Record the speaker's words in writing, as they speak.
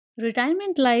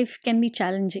Retirement life can be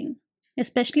challenging,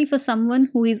 especially for someone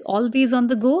who is always on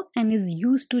the go and is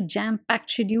used to jam packed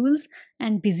schedules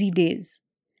and busy days.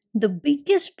 The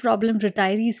biggest problem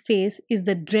retirees face is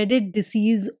the dreaded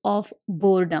disease of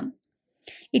boredom.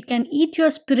 It can eat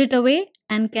your spirit away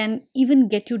and can even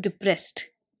get you depressed.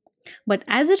 But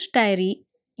as a retiree,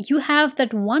 you have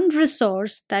that one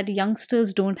resource that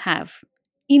youngsters don't have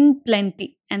in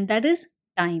plenty, and that is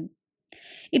time.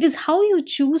 It is how you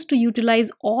choose to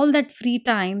utilize all that free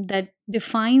time that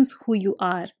defines who you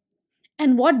are.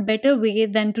 And what better way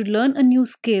than to learn a new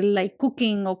skill like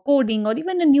cooking or coding or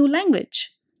even a new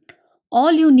language?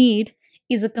 All you need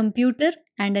is a computer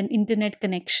and an internet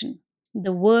connection.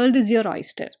 The world is your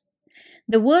oyster.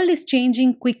 The world is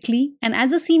changing quickly, and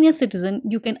as a senior citizen,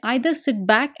 you can either sit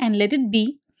back and let it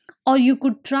be, or you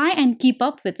could try and keep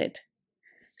up with it.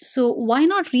 So, why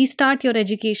not restart your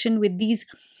education with these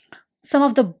some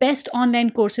of the best online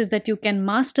courses that you can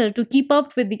master to keep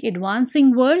up with the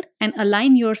advancing world and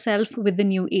align yourself with the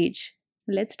new age?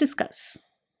 Let's discuss.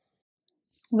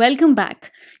 Welcome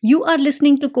back. You are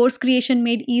listening to Course Creation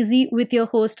Made Easy with your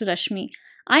host Rashmi.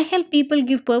 I help people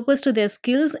give purpose to their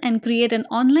skills and create an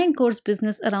online course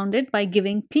business around it by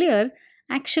giving clear,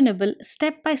 actionable,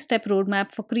 step by step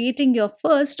roadmap for creating your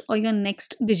first or your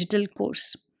next digital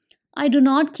course. I do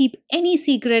not keep any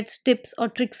secrets, tips, or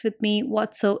tricks with me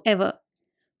whatsoever.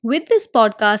 With this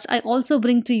podcast, I also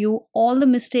bring to you all the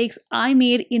mistakes I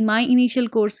made in my initial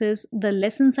courses, the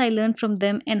lessons I learned from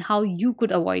them, and how you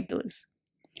could avoid those.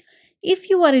 If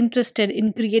you are interested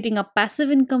in creating a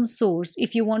passive income source,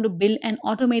 if you want to build an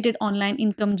automated online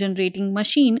income generating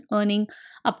machine earning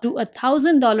up to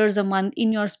 $1,000 a month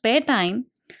in your spare time,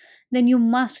 then you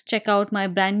must check out my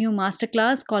brand new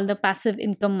masterclass called the Passive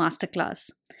Income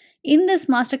Masterclass. In this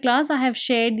masterclass, I have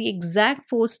shared the exact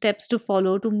 4 steps to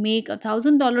follow to make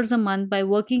 $1,000 a month by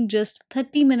working just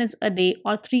 30 minutes a day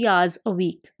or 3 hours a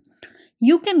week.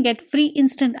 You can get free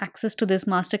instant access to this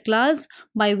masterclass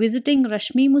by visiting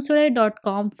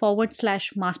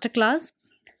rashmimusure.com/masterclass.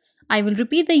 I will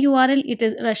repeat the URL. It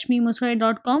is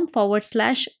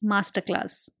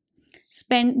rashmimusure.com/masterclass.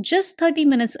 Spend just 30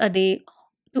 minutes a day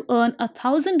to earn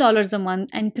 $1,000 a month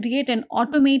and create an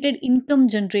automated income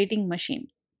generating machine.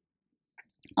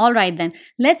 Alright, then,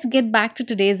 let's get back to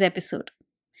today's episode.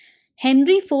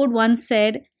 Henry Ford once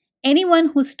said, anyone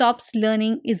who stops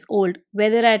learning is old,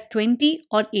 whether at 20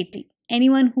 or 80.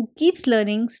 Anyone who keeps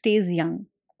learning stays young.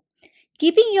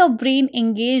 Keeping your brain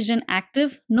engaged and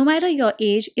active, no matter your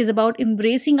age, is about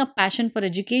embracing a passion for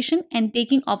education and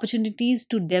taking opportunities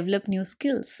to develop new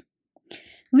skills.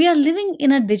 We are living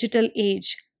in a digital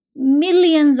age.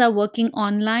 Millions are working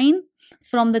online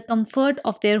from the comfort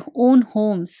of their own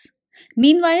homes.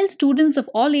 Meanwhile, students of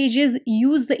all ages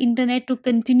use the internet to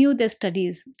continue their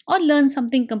studies or learn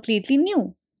something completely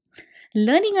new.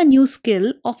 Learning a new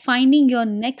skill or finding your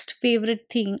next favorite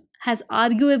thing has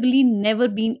arguably never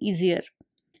been easier.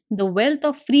 The wealth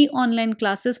of free online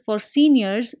classes for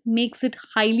seniors makes it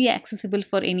highly accessible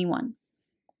for anyone.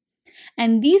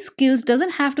 And these skills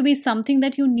doesn't have to be something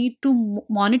that you need to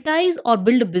monetize or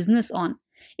build a business on.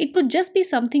 It could just be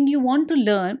something you want to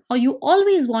learn or you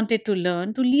always wanted to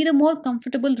learn to lead a more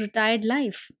comfortable retired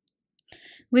life.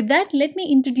 With that, let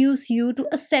me introduce you to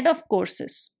a set of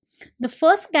courses. The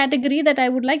first category that I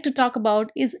would like to talk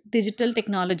about is digital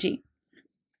technology.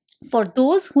 For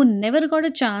those who never got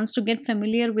a chance to get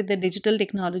familiar with the digital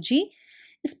technology,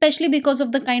 especially because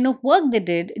of the kind of work they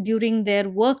did during their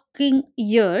working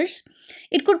years,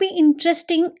 it could be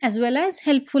interesting as well as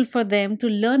helpful for them to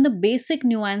learn the basic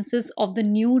nuances of the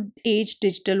new age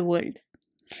digital world.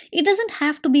 It doesn't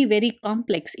have to be very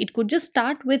complex. It could just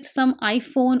start with some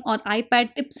iPhone or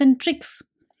iPad tips and tricks.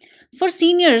 For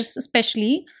seniors,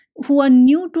 especially who are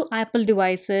new to Apple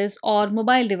devices or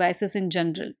mobile devices in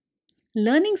general,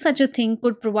 learning such a thing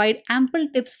could provide ample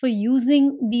tips for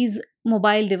using these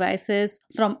mobile devices,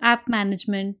 from app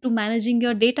management to managing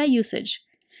your data usage.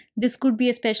 This could be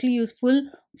especially useful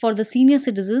for the senior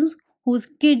citizens whose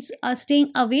kids are staying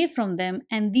away from them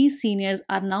and these seniors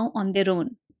are now on their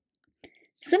own.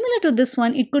 Similar to this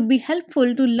one, it could be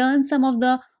helpful to learn some of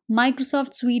the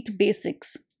Microsoft Suite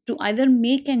basics to either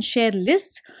make and share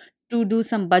lists, to do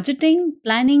some budgeting,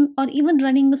 planning, or even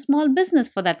running a small business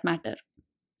for that matter.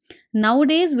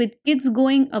 Nowadays, with kids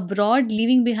going abroad,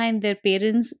 leaving behind their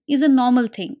parents is a normal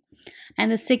thing.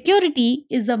 And the security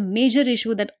is a major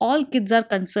issue that all kids are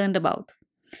concerned about.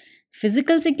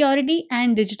 Physical security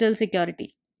and digital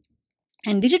security.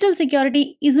 And digital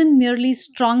security isn't merely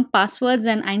strong passwords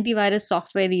and antivirus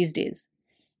software these days.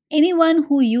 Anyone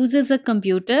who uses a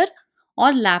computer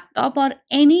or laptop or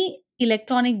any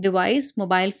electronic device,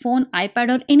 mobile phone,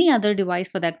 iPad, or any other device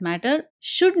for that matter,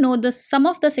 should know some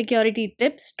of the security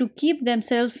tips to keep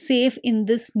themselves safe in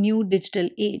this new digital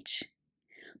age.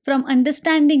 From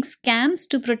understanding scams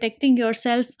to protecting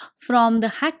yourself from the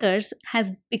hackers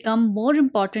has become more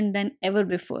important than ever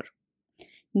before.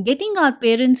 Getting our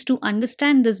parents to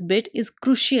understand this bit is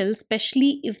crucial,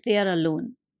 especially if they are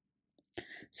alone.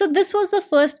 So, this was the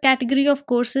first category of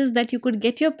courses that you could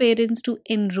get your parents to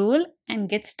enroll and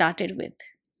get started with.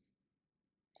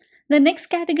 The next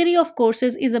category of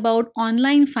courses is about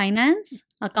online finance,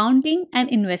 accounting, and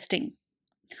investing.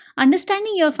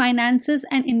 Understanding your finances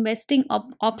and investing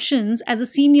options as a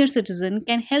senior citizen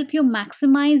can help you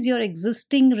maximize your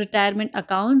existing retirement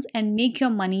accounts and make your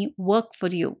money work for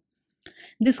you.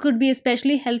 This could be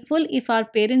especially helpful if our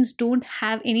parents don't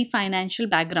have any financial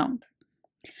background.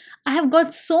 I have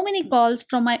got so many calls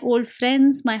from my old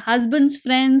friends, my husband's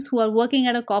friends who are working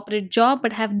at a corporate job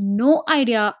but have no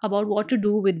idea about what to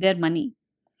do with their money.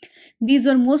 These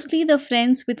were mostly the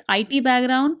friends with IT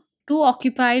background, too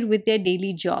occupied with their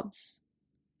daily jobs.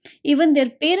 Even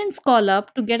their parents call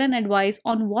up to get an advice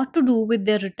on what to do with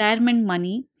their retirement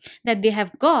money that they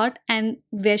have got and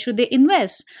where should they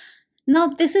invest. Now,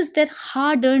 this is their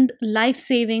hard earned life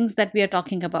savings that we are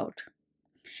talking about.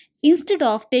 Instead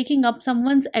of taking up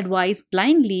someone's advice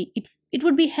blindly, it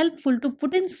would be helpful to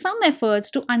put in some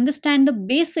efforts to understand the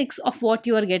basics of what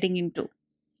you are getting into.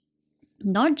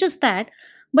 Not just that,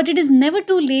 but it is never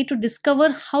too late to discover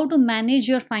how to manage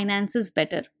your finances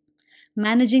better.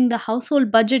 Managing the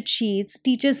household budget sheets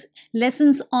teaches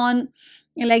lessons on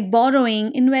like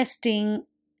borrowing, investing,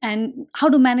 and how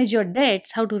to manage your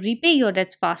debts, how to repay your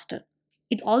debts faster.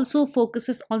 It also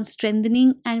focuses on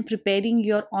strengthening and preparing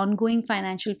your ongoing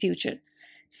financial future.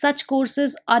 Such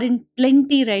courses are in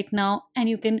plenty right now, and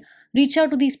you can reach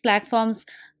out to these platforms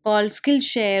called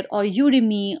Skillshare or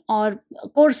Udemy or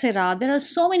Coursera. There are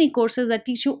so many courses that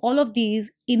teach you all of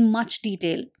these in much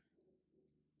detail.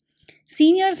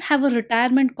 Seniors have a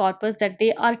retirement corpus that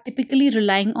they are typically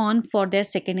relying on for their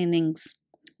second innings.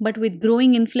 But with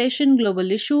growing inflation, global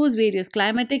issues, various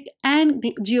climatic and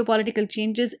geopolitical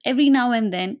changes every now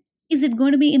and then, is it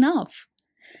going to be enough?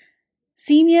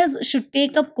 Seniors should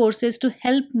take up courses to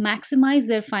help maximize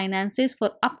their finances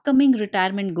for upcoming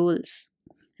retirement goals.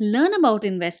 Learn about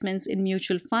investments in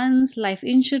mutual funds, life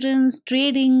insurance,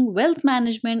 trading, wealth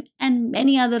management, and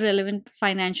many other relevant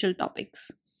financial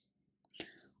topics.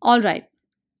 All right,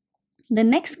 the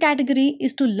next category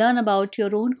is to learn about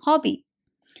your own hobby.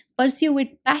 Pursue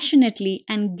it passionately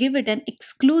and give it an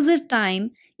exclusive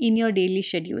time in your daily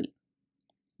schedule.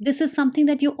 This is something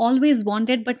that you always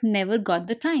wanted but never got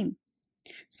the time.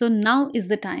 So now is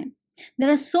the time.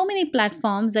 There are so many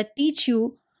platforms that teach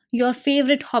you your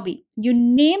favorite hobby. You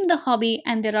name the hobby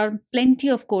and there are plenty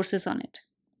of courses on it.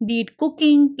 Be it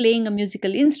cooking, playing a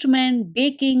musical instrument,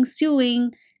 baking,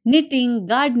 sewing, knitting,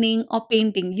 gardening, or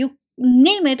painting. You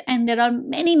name it and there are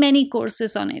many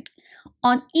courses on it,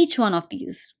 on each one of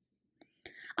these.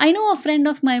 I know a friend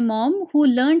of my mom who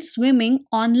learned swimming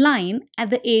online at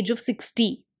the age of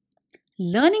 60.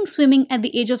 Learning swimming at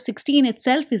the age of 60 in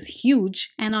itself is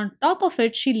huge, and on top of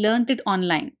it, she learned it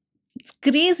online. It's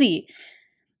crazy.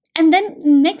 And then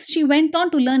next, she went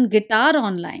on to learn guitar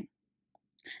online.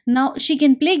 Now she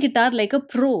can play guitar like a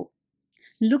pro.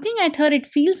 Looking at her, it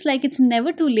feels like it's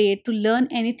never too late to learn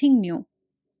anything new.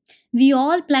 We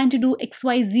all plan to do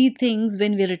XYZ things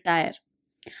when we retire.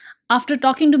 After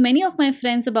talking to many of my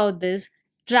friends about this,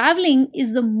 traveling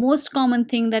is the most common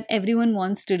thing that everyone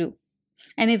wants to do.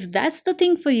 And if that's the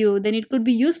thing for you, then it could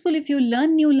be useful if you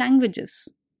learn new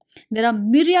languages. There are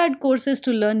myriad courses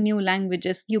to learn new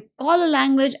languages. You call a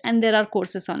language and there are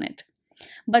courses on it.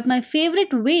 But my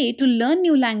favorite way to learn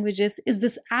new languages is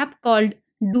this app called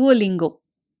Duolingo.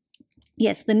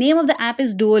 Yes, the name of the app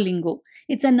is Duolingo.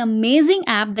 It's an amazing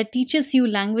app that teaches you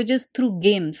languages through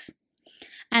games.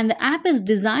 And the app is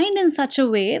designed in such a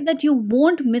way that you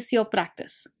won't miss your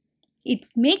practice. It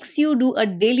makes you do a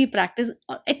daily practice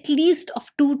at least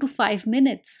of 2 to 5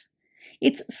 minutes.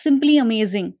 It's simply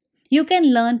amazing. You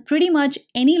can learn pretty much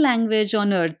any language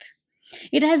on earth.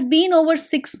 It has been over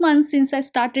 6 months since I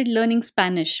started learning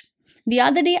Spanish. The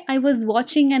other day I was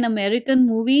watching an American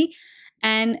movie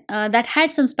and that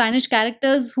had some Spanish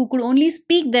characters who could only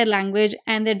speak their language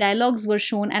and their dialogues were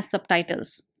shown as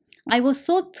subtitles. I was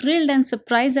so thrilled and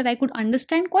surprised that I could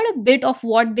understand quite a bit of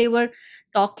what they were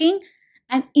talking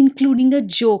and including a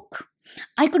joke.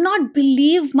 I could not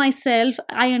believe myself.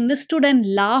 I understood and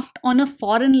laughed on a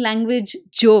foreign language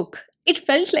joke. It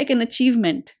felt like an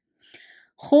achievement.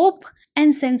 Hope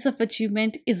and sense of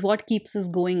achievement is what keeps us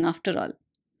going after all.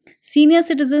 Senior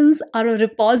citizens are a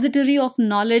repository of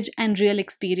knowledge and real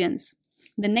experience.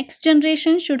 The next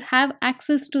generation should have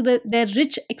access to their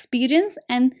rich experience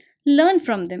and learn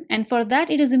from them. And for that,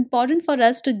 it is important for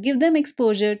us to give them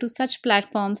exposure to such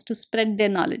platforms to spread their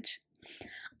knowledge.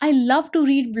 I love to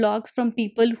read blogs from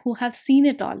people who have seen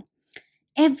it all.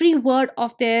 Every word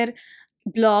of their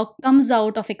blog comes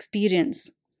out of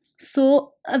experience.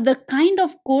 So, the kind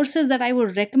of courses that I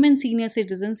would recommend senior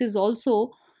citizens is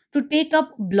also to take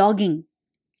up blogging,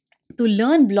 to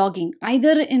learn blogging,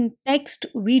 either in text,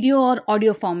 video, or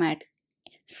audio format.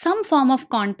 Some form of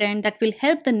content that will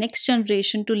help the next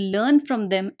generation to learn from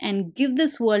them and give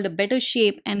this world a better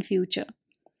shape and future.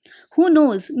 Who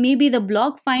knows, maybe the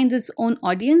blog finds its own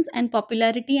audience and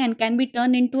popularity and can be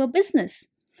turned into a business,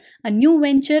 a new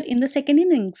venture in the second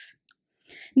innings.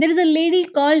 There is a lady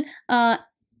called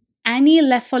Annie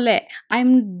Lafollette. I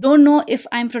don't know if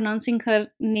I'm pronouncing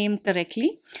her name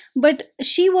correctly, but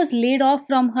she was laid off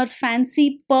from her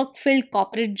fancy perk filled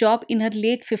corporate job in her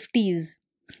late 50s.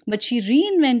 But she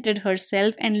reinvented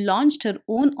herself and launched her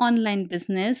own online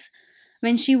business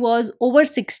when she was over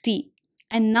 60.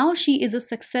 And now she is a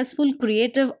successful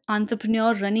creative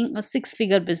entrepreneur running a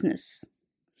six-figure business.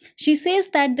 She says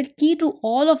that the key to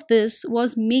all of this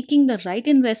was making the right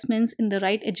investments in the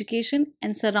right education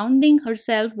and surrounding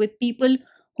herself with people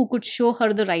who could show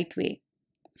her the right way.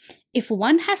 If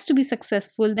one has to be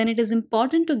successful, then it is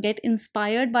important to get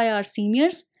inspired by our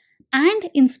seniors and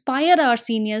inspire our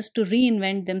seniors to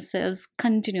reinvent themselves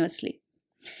continuously.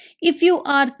 If you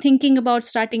are thinking about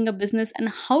starting a business and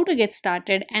how to get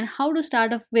started and how to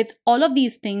start off with all of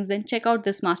these things, then check out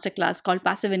this masterclass called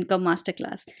Passive Income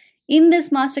Masterclass. In this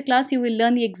masterclass, you will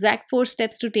learn the exact 4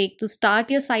 steps to take to start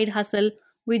your side hustle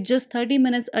with just 30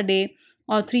 minutes a day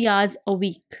or 3 hours a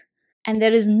week. And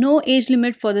there is no age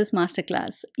limit for this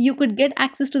masterclass. You could get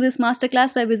access to this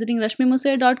masterclass by visiting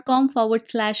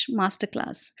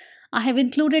rashmimusre.com/masterclass. I have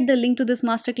included the link to this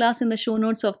masterclass in the show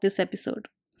notes of this episode.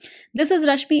 This is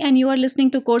Rashmi, and you are listening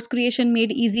to Course Creation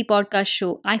Made Easy podcast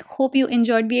show. I hope you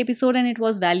enjoyed the episode and it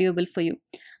was valuable for you.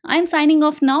 I'm signing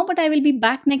off now, but I will be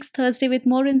back next Thursday with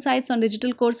more insights on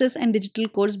digital courses and digital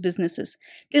course businesses.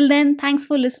 Till then, thanks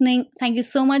for listening. Thank you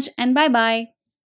so much, and bye bye.